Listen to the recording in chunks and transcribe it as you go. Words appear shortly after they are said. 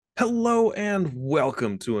Hello and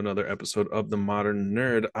welcome to another episode of The Modern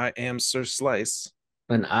Nerd. I am Sir Slice,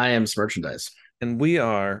 And I am merchandise. and we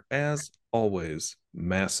are, as always,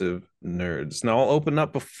 massive nerds. Now, I'll open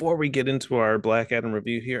up before we get into our Black Adam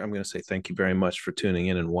review here. I'm going to say thank you very much for tuning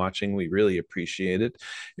in and watching. We really appreciate it.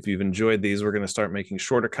 If you've enjoyed these, we're going to start making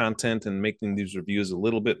shorter content and making these reviews a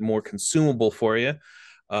little bit more consumable for you.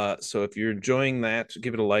 So if you're enjoying that,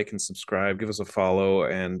 give it a like and subscribe, give us a follow,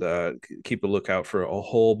 and keep a lookout for a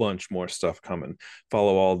whole bunch more stuff coming.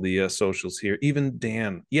 Follow all the socials here. Even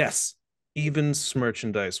Dan, yes, even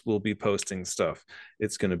merchandise will be posting stuff.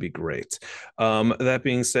 It's going to be great. That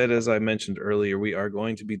being said, as I mentioned earlier, we are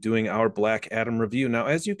going to be doing our Black Adam review. Now,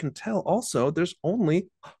 as you can tell, also, there's only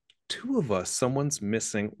two of us. Someone's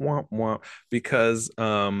missing, womp womp, because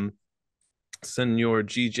Senor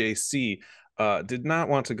GJC did not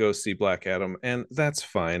want to go see Black Adam, and that's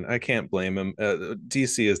fine. I can't blame him.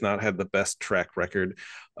 DC has not had the best track record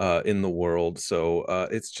in the world, so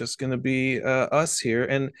it's just going to be us here.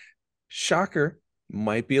 And shocker,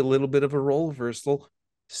 might be a little bit of a role reversal.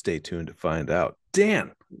 Stay tuned to find out.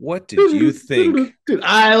 Dan, what did you think? Dude,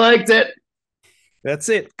 I liked it. That's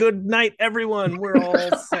it. Good night, everyone. We're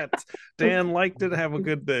all set. Dan liked it. Have a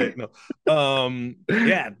good day. No,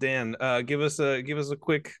 yeah, Dan. Give us a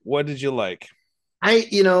quick. What did you like?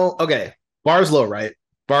 Okay, bar's low, right?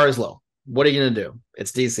 Bar is low. What are you gonna do?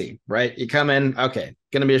 It's DC, right? You come in, okay,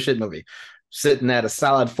 gonna be a shit movie. Sitting at a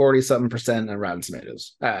solid 40 something percent on Rotten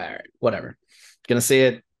Tomatoes. All right, whatever. Gonna see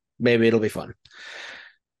it. Maybe it'll be fun.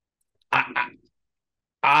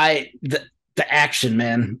 I, the action,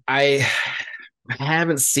 man. I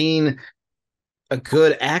haven't seen a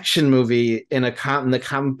good action movie in the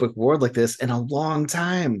comic book world like this in a long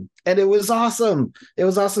time, and it was awesome. It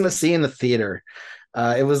was awesome to see in the theater.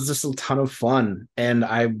 It was just a ton of fun, and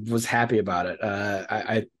I was happy about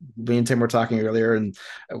it. Me and Tim were talking earlier, and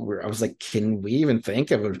I was like, "Can we even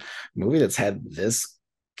think of a movie that's had this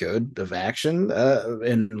good of action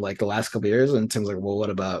in like the last couple of years?" And Tim's like, "Well, what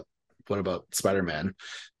about Spider-Man?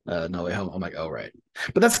 No Way Home." I'm like, "Oh, right,"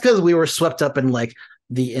 but that's because we were swept up in like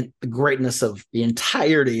the greatness of the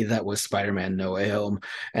entirety that was Spider-Man No Way Home,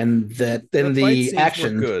 and that The then fight the scenes were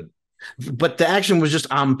action, good. but the action was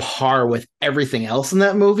just on par with everything else in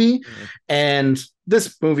that movie. Yeah. And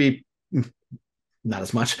this movie, not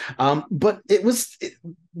as much. But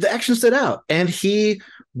the action stood out, and he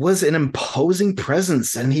was an imposing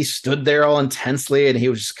presence, and he stood there all intensely, and he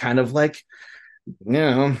was just kind of like,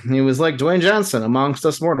 he was like Dwayne Johnson amongst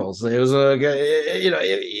us mortals. It was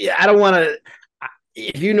I don't want to.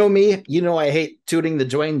 If you know me, you know I hate tooting the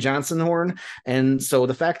Dwayne Johnson horn, and so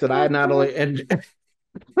the fact that I not only and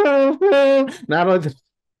not only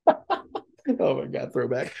oh my god,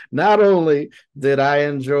 throwback. Not only did I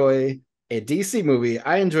enjoy a DC movie,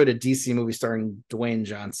 I enjoyed a DC movie starring Dwayne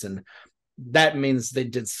Johnson. That means they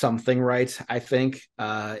did something right, I think.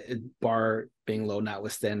 Bar being low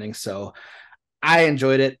notwithstanding. So I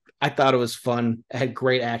enjoyed it. I thought it was fun. It had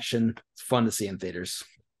great action. It's fun to see in theaters.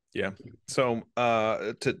 Yeah. So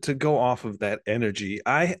to go off of that energy,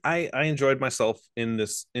 I enjoyed myself in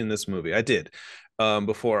this movie. I did.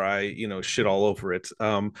 Before I, shit all over it.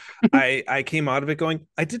 I came out of it going,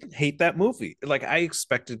 I didn't hate that movie. Like I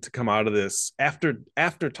expected to come out of this after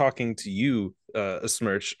talking to you,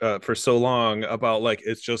 Smirch, for so long about like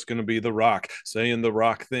it's just gonna be The Rock saying the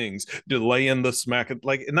Rock things, delaying the smack,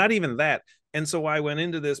 like not even that. And so I went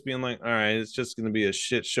into this being like, all right, it's just going to be a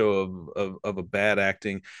shit show of a bad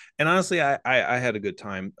acting. And honestly, I had a good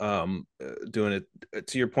time doing it.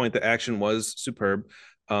 To your point, the action was superb.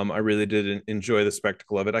 I really did enjoy the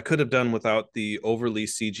spectacle of it. I could have done without the overly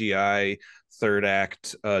CGI third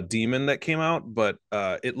act demon that came out, but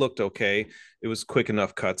it looked okay. It was quick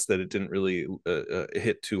enough cuts that it didn't really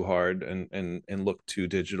hit too hard and look too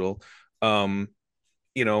digital. Um,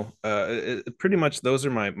 Pretty much those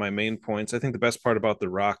are my main points. I think the best part about The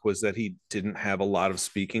Rock was that he didn't have a lot of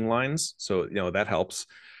speaking lines, so that helps.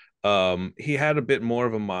 He had a bit more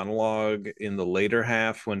of a monologue in the later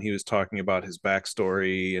half when he was talking about his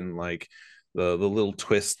backstory and like the little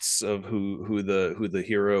twists of who the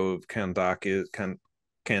hero of Kandak is.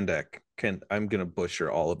 Kandak. I'm gonna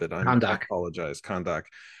butcher all of it. I Kondak. apologize, Kandak.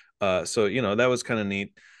 So that was kind of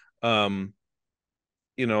neat. Um,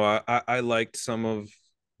 I liked some of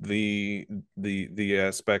the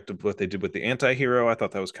aspect of what they did with the anti-hero. I thought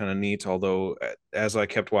that was kind of neat, although as I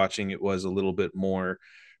kept watching it was a little bit more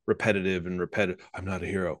repetitive. I'm not a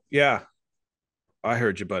hero. Yeah, I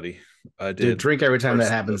heard you, buddy. I Dude, did. drink every time that The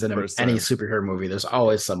happens in first any time. superhero movie. There's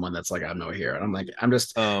always someone that's like, I'm no hero. And I'm like,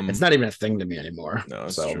 it's um not even a thing to me anymore. no,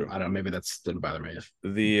 it's So true. I don't know, maybe that's didn't bother me.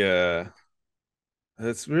 The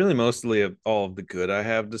That's really mostly all of the good I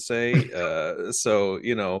have to say. So,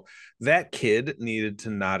 that kid needed to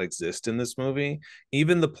not exist in this movie.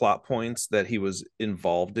 Even the plot points that he was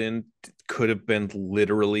involved in could have been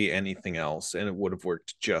literally anything else, and it would have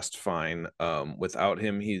worked just fine. Without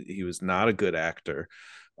him, he was not a good actor.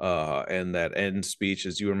 And that end speech,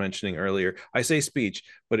 as you were mentioning earlier, I say speech,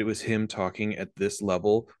 but it was him talking at this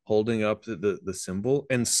level, holding up the symbol,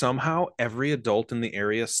 and somehow every adult in the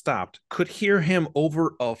area stopped, could hear him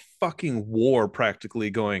over a fucking war practically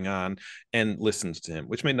going on, and listened to him,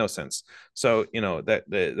 which made no sense. So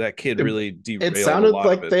that kid really It derailed a sounded lot of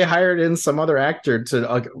like it. they hired in some other actor to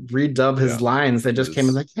redub Yeah, his lines. They it just came in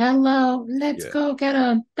was. like, "Hello, let's Yeah. go get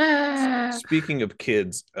him." Ah. Speaking of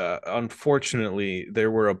kids, unfortunately, there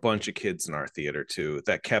were a bunch of kids in our theater too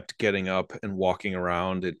that kept getting up and walking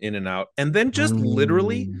around and in and out, and then just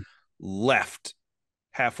literally Mm, left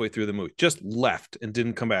halfway through the movie, just left and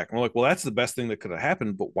didn't come back. And we're like, well, that's the best thing that could have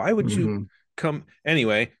happened, but why would you mhm. come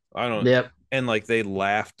anyway? I don't. Yep. And like they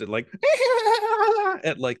laughed at like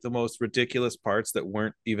at like the most ridiculous parts that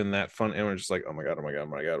weren't even that fun, and we're just like, oh my god, oh my god, oh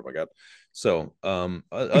my god, oh my god. So,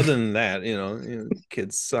 other than that,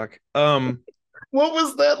 kids suck. What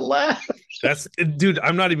was that laugh? That's dude.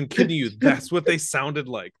 I'm not even kidding you. That's what they sounded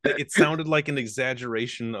like. It sounded like an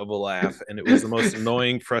exaggeration of a laugh, and it was the most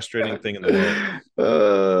annoying, frustrating thing in the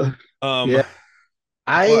world. Uh, Um, yeah.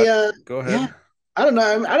 I but go yeah. ahead. I don't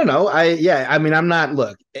know. I don't know. I mean, I'm not.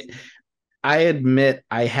 Look, I admit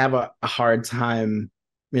I have a hard time.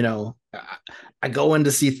 You know, I go in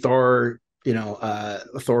to see Thor.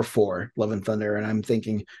 Thor 4, Love and Thunder, and I'm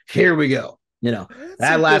thinking, here we go. It's That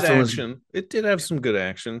some good last one was action. It did have some good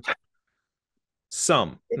action.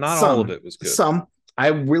 Some, not all of some it was good. some. I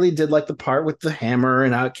really did like the part with the hammer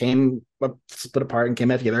and how it came split apart and came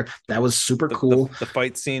back together. That was super The the, cool. the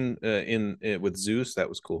fight scene in with Zeus, that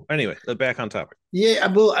was cool. Anyway, back on topic. Yeah,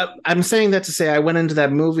 well, I'm saying that to say I went into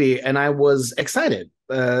that movie and I was excited.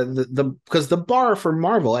 The because the bar for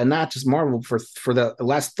Marvel, and not just Marvel, for the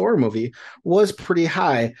last Thor movie was pretty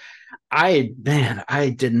high. I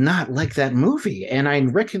did not like that movie, and I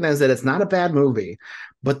recognize that it's not a bad movie,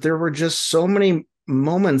 but there were just so many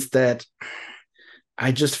moments that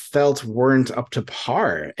I just felt weren't up to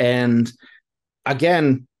par. And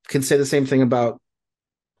again, can say the same thing about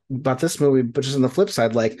this movie, but just on the flip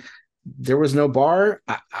side, like there was no bar,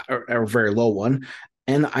 or a very low one,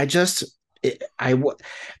 and I just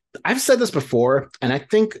I've said this before, and I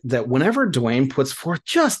think that whenever Dwayne puts forth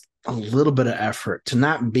just a little bit of effort to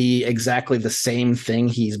not be exactly the same thing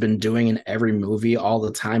he's been doing in every movie all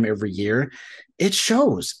the time, every year, it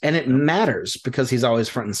shows and it Yep. matters because he's always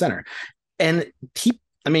front and center. And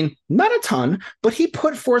I mean, not a ton, but he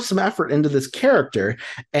put forth some effort into this character,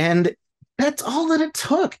 and that's all that it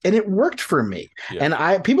took, and it worked for me. Yeah.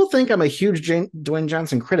 And people think I'm a huge Dwayne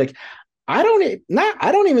Johnson critic. I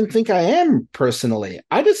don't even think I am personally.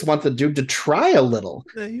 I just want the dude to try a little.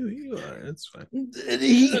 Yeah, you are. It's fine.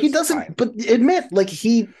 He It's fine. doesn't, but admit like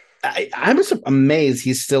I'm just amazed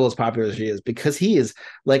he's still as popular as he is, because he is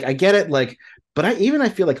like, I get it, like, but I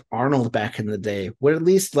feel like Arnold back in the day would at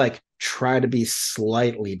least like try to be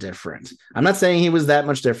slightly different. I'm not saying he was that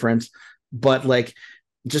much different, but like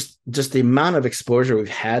just the amount of exposure we've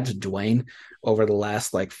had to Dwayne over the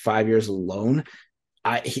last like 5 years alone.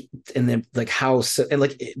 And then like how, and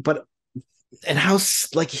like, but and how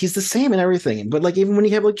like he's the same in everything. But like even when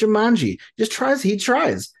you have like Jumanji, he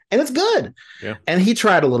tries, and it's good. Yeah. And he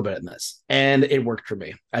tried a little bit in this, and it worked for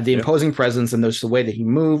me. The Yeah. imposing presence and the way that he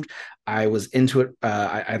moved, I was into it.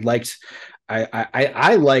 I liked.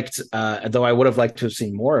 I liked, though I would have liked to have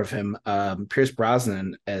seen more of him. Pierce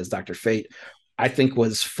Brosnan as Dr. Fate, I think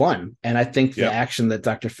was fun, and I think the Yeah. action that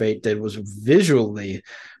Dr. Fate did was visually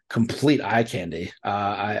complete eye candy.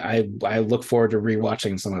 I look forward to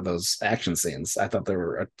rewatching some of those action scenes. I thought they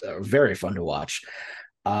were very fun to watch.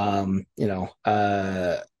 Tim,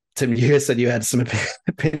 you said you had some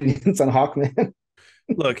opinions on Hawkman.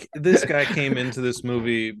 Look, this guy came into this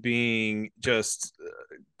movie being just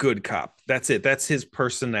good cop. That's it. That's his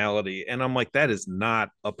personality. And I'm like, that is not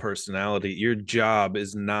a personality. Your job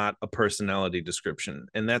is not a personality description.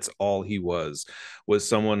 And that's all he was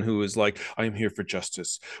someone who was like, I am here for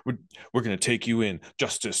justice. We're going to take you in.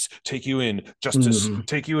 Justice, take you in. Justice, Mhm.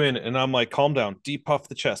 take you in. And I'm like, calm down. Deep puff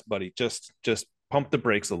the chest, buddy. Just pump the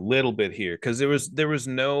brakes a little bit here, because there was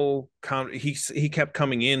no he kept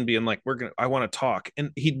coming in being like, I want to talk,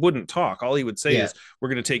 and he wouldn't talk. All he would say Yeah, is, we're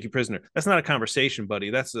going to take you prisoner. That's not a conversation, buddy.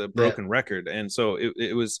 That's a yeah, broken record. And so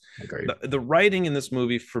it was agreed. the writing in this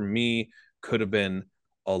movie for me could have been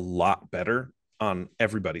a lot better. on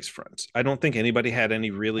everybody's front. I don't think anybody had any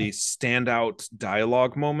really standout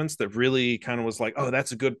dialogue moments that really kind of was like, oh,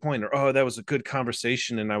 that's a good point, or oh, that was a good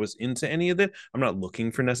conversation, and I was into any of it. I'm not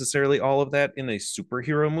looking for necessarily all of that in a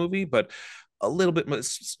superhero movie, but a little bit.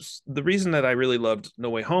 The reason that I really loved No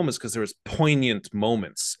Way Home is because there was poignant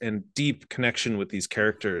moments and deep connection with these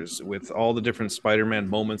characters, with all the different Spider-Man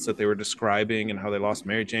moments that they were describing and how they lost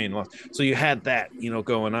Mary Jane. So you had that,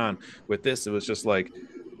 going on. With this, it was just like,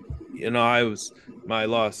 I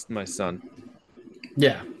lost my son.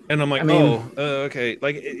 Yeah. And I'm I like, mean, oh, okay.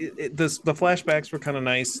 Like the flashbacks were kind of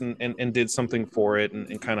nice and did something for it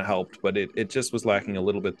and kind of helped, but it just was lacking a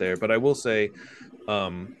little bit there. But I will say,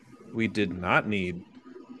 um, we did not need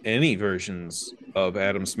any versions of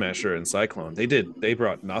Atom Smasher and Cyclone. They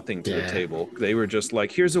brought nothing to the yeah, table. They were just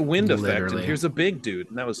like, here's a wind effect and literally. here's a big dude,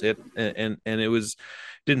 and that was it. And it was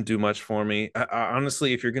didn't do much for me.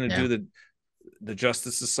 Honestly, if you're gonna Yeah. do the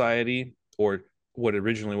Justice Society, or what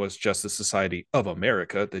originally was Justice Society of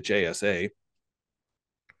America, the JSA,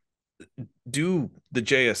 do the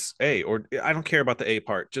JSA, or I don't care about the A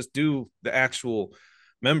part, just do the actual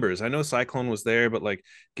members. I know Cyclone was there, but like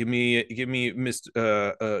give me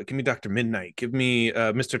Dr. Midnight, give me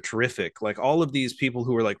Mr. Terrific, like all of these people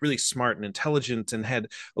who were like really smart and intelligent and had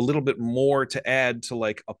a little bit more to add to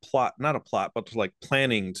like a plot, not a plot, but to like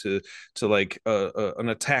planning to like an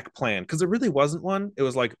attack plan, because there really wasn't one. It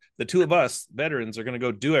was like the two of us veterans are going to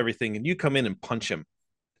go do everything and you come in and punch him,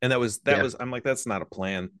 and that Yeah. was I'm like, that's not a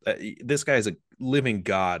plan. This guy is a living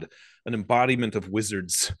god, an embodiment of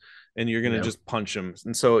wizards, and you're gonna Yeah. just punch him.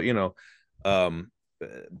 And so um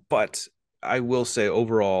but I will say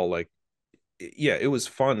overall, like, yeah, it was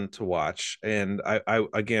fun to watch, and I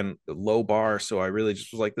again, low bar, so I really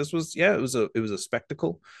just was like, this was, yeah, it was a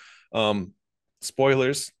spectacle. um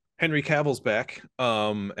Spoilers, Henry Cavill's back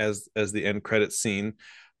as the end credit scene,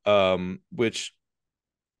 which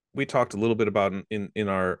we talked a little bit about in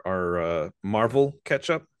our Marvel catch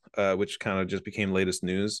up, which kind of just became latest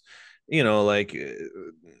news. Like,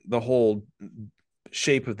 the whole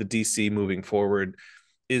shape of the DC moving forward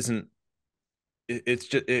isn't. It's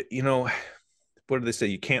just what do they say?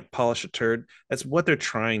 You can't polish a turd. That's what they're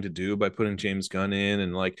trying to do by putting James Gunn in,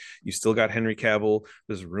 and like you still got Henry Cavill.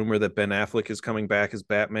 There's a rumor that Ben Affleck is coming back as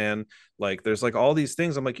Batman. Like there's like all these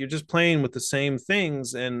things. I'm like, you're just playing with the same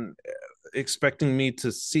things and expecting me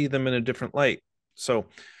to see them in a different light. So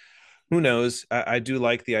who knows? I do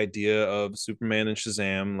like the idea of Superman and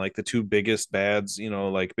Shazam, like the two biggest bads,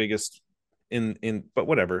 like biggest but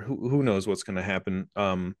whatever. Who knows what's going to happen?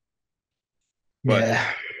 But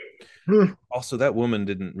Yeah. Hmm. also, that woman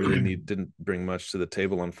didn't bring much to the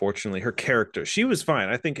table, unfortunately. Her character, she was fine.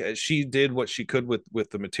 I think she did what she could with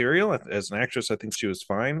the material. As an actress, I think she was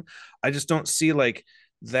fine. I just don't see like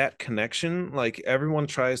that connection. Like everyone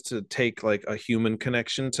tries to take like a human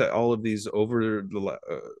connection to all of these over the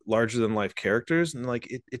larger than life characters, and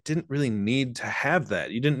like it didn't really need to have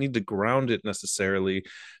that. You didn't need to ground it necessarily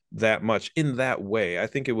that much in that way. I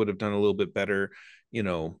think it would have done a little bit better, you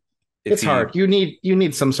know if It's he hard. You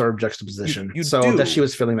need some sort of you juxtaposition. you So that she do.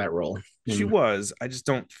 was filling that role. She And was. I just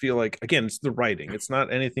don't feel like, again, it's the writing. It's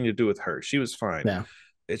not anything to do with her. She was fine. yeah.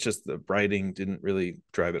 It's just the writing didn't really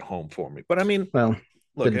drive it home for me. But I mean, Well,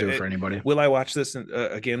 look, didn't do it for anybody. will I watch this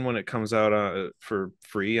again when it comes out for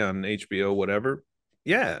free on HBO, whatever?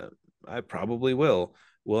 Yeah, I probably will.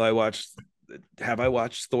 Will I watch? Have I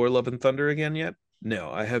watched Thor: Love and Thunder again yet?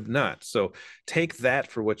 No, I have not. So take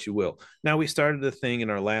that for what you will. Now, we started a thing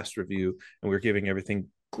in our last review, and we are giving everything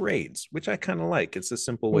grades, which I kind of like. It's a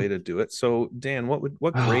simple way to do it. So, Dan, what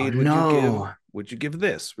Oh grade would you give? no. Would you give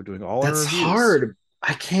this? We're doing all our That's reviews hard.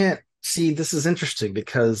 I can't see this is interesting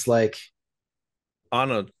because like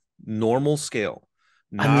on a normal scale,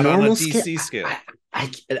 a not on a normal scale DC scale.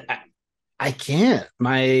 I, I, I can't.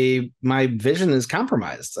 My vision is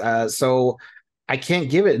compromised. So I can't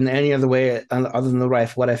give it in any other way other than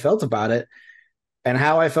what I felt about it and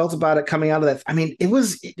how I felt about it coming out of that. I mean, it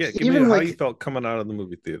was Yeah, give me even how you like felt coming out of the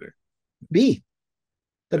movie theater. B,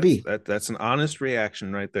 the That's B. that's an honest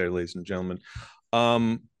reaction right there, ladies and gentlemen.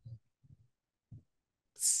 Um,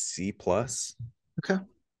 C plus, Okay.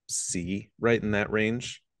 C, right in that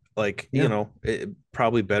range. Like, Yeah.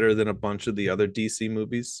 probably better than a bunch of the other DC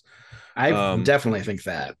movies. I Um, definitely think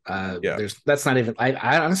that. yeah, There's that's not even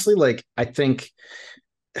I honestly like I think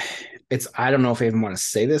it's I don't know if I even want to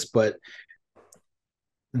say this, but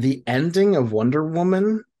the ending of Wonder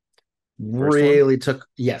Woman first one. really took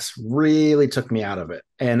me out of it.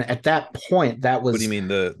 And at that point, that What do you was mean,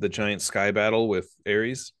 the giant sky battle with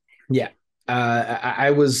Ares? yeah.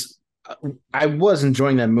 I was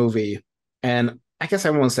enjoying that movie, and I guess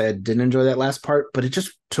I won't say I didn't enjoy that last part, but it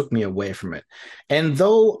just took me away from it. And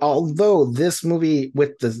although this movie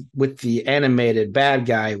with the animated bad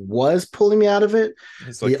guy was pulling me out of it,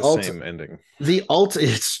 It's like the the ult same ending. the ult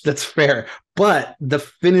it's that's fair, but the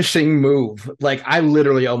finishing move, like I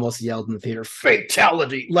literally almost yelled in the theater,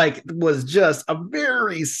 fatality, like was just a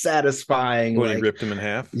very satisfying When he like ripped him in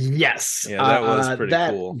half. yes. Yeah, that was pretty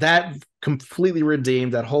That cool. that completely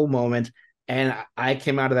redeemed that whole moment. And I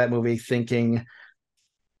came out of that movie thinking,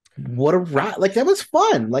 what a ride. Like that was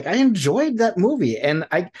fun. Like I enjoyed that movie. And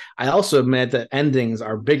I also admit that endings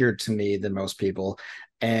are bigger to me than most people.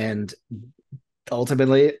 And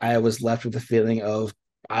ultimately I was left with the feeling of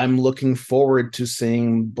I'm looking forward to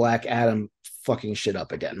seeing Black Adam fucking shit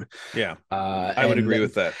up again. Yeah, I would And agree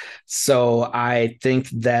with that. so I think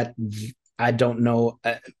that I don't know,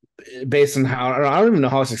 based on how I don't even know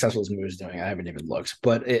how successful this movie is doing. I haven't even looked,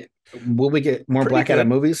 but will we get more Pretty Black Adam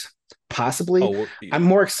good. movies? Possibly. Oh, I'm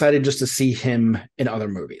more excited just to see him in other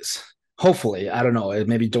movies. Hopefully, I don't know.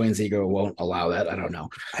 Maybe Dwayne Ziegler won't allow that. I don't know.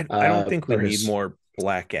 I don't think we Or need his. more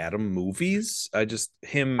Black Adam movies. I just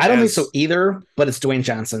him I don't think so as either. But it's Dwayne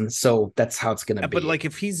Johnson, so that's how it's gonna but be. like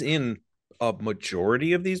if he's in a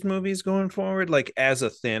majority of these movies going forward, like as a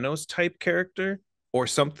Thanos type character or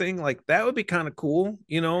something, like that would be kind of cool,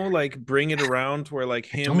 like bring it around where like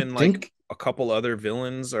I him don't and like think. a couple other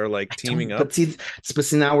villains are like I teaming don't. up. But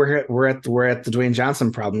see now we're at the Dwayne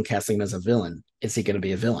Johnson problem, casting him as a villain. Is he going to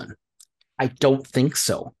be a villain? I don't think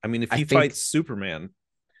so. I mean, if I he think fights Superman,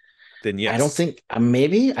 then I don't yes, think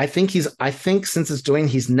maybe. I think since it's Dwayne,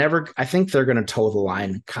 he's never. I think they're going to toe the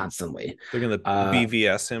line constantly. they're gonna Uh,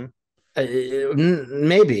 BVS him.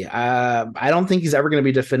 Maybe. I don't think he's ever going to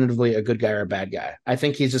be definitively a good guy or a bad guy. I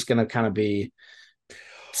think he's just going to kind of be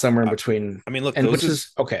somewhere in I, between, I mean, look, and which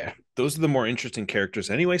is okay. those are the more interesting characters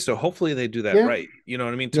anyway. So hopefully they do that Yeah, right. You know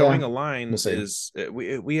what I mean? yeah. Towing a We'll line see. is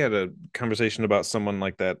we had a conversation about someone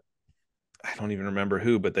like that. I don't even remember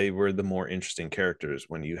who, but they were the more interesting characters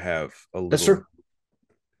when you have That's true.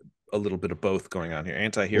 a little bit of both going on here. We'll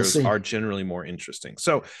Anti-heroes see. are generally more interesting.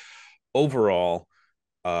 So overall,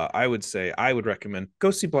 I would say I would recommend go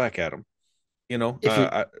see Black Adam. You know, If you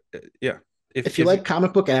yeah. if you If like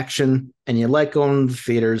comic book action and you like going to the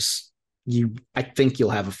theaters, I think you'll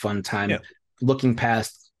have a fun time yeah, looking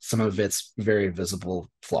past some of its very visible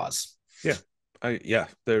flaws. yeah,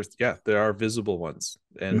 there are visible ones,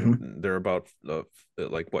 and Mm-hmm. they're about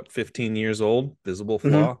like what 15 years old. Visible Mm-hmm.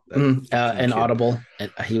 flaw, that Mm-hmm. fucking And kid. Audible,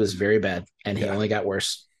 and he was very bad, and he Yeah, only got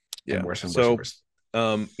worse and yeah. worse and worse and So, worse.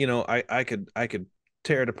 I could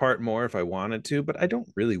tear it apart more if I wanted to, but I don't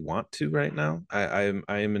really want to right now. I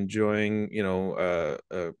am enjoying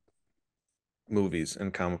movies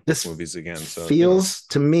and comic book This movies again. So feels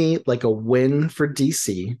to me like a win for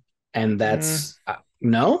DC, and mm, that's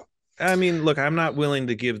no. I mean, look, I'm not willing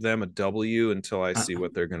to give them a W until I Uh, see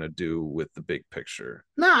what they're gonna do with the big picture.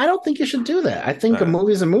 no, I don't think you should do that. I think a Uh,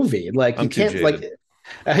 movie's a movie. Like you I'm too can't like jaded.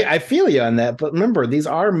 I feel you on that, but remember, these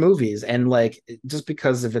are movies, and like just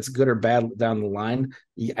because if it's good or bad down the line,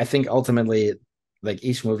 I think ultimately, like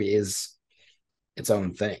each movie is its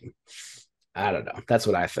own thing. I don't know. That's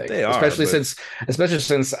what I think. They are, Especially but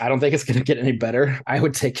since I don't think it's going to get any better. I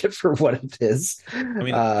would take it for what it is. I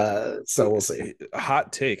mean, So we'll see.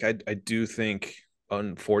 hot take. I do think,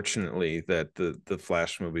 unfortunately, that the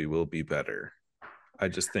Flash movie will be better. I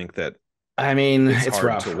just think that I mean, it's it's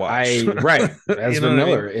hard to rough. watch. Right. You Ezra know what I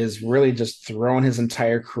mean? Miller is really just throwing his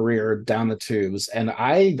entire career down the tubes, and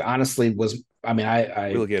I honestly was. I mean,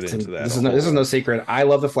 We'll get into that this a is no whole. secret. I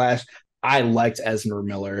love the Flash. I liked Ezra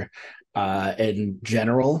Miller. In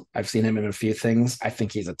general, I've seen him in a few things. I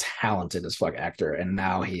think he's a talented as fuck actor, and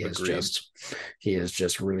now Agreed. he has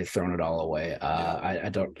just really thrown it all away. Yeah, I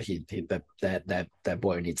don't he that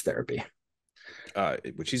boy needs therapy.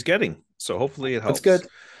 which he's getting. So hopefully it It's helps. good.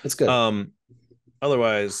 It's good. Um,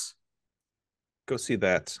 otherwise, go see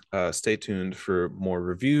that. Stay tuned for more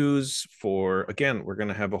reviews. For again, we're going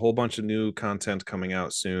to have a whole bunch of new content coming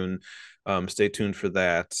out soon. Stay tuned for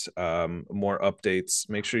that. More updates.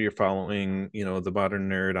 Make sure you're following, the Modern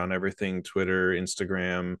Nerd on everything: Twitter,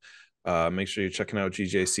 Instagram. Make sure you're checking out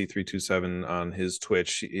GJC327 on his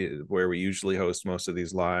Twitch, where we usually host most of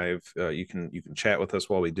these live. You can chat with us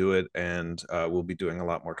while we do it, and we'll be doing a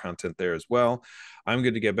lot more content there as well. I'm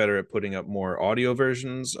going to get better at putting up more audio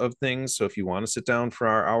versions of things. So if you want to sit down for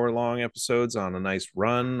our hour-long episodes on a nice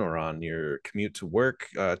run or on your commute to work,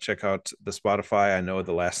 check out the Spotify. I know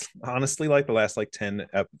honestly, like the last like 10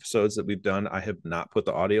 episodes that we've done, I have not put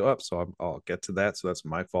the audio up, so I'll get to that. So that's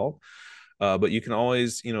my fault. But you can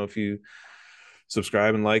always, if you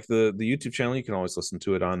subscribe and like the YouTube channel, you can always listen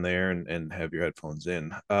to it on there and have your headphones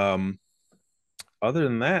in. Other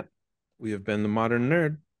than that, we have been the Modern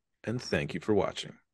Nerd, and thank you for watching.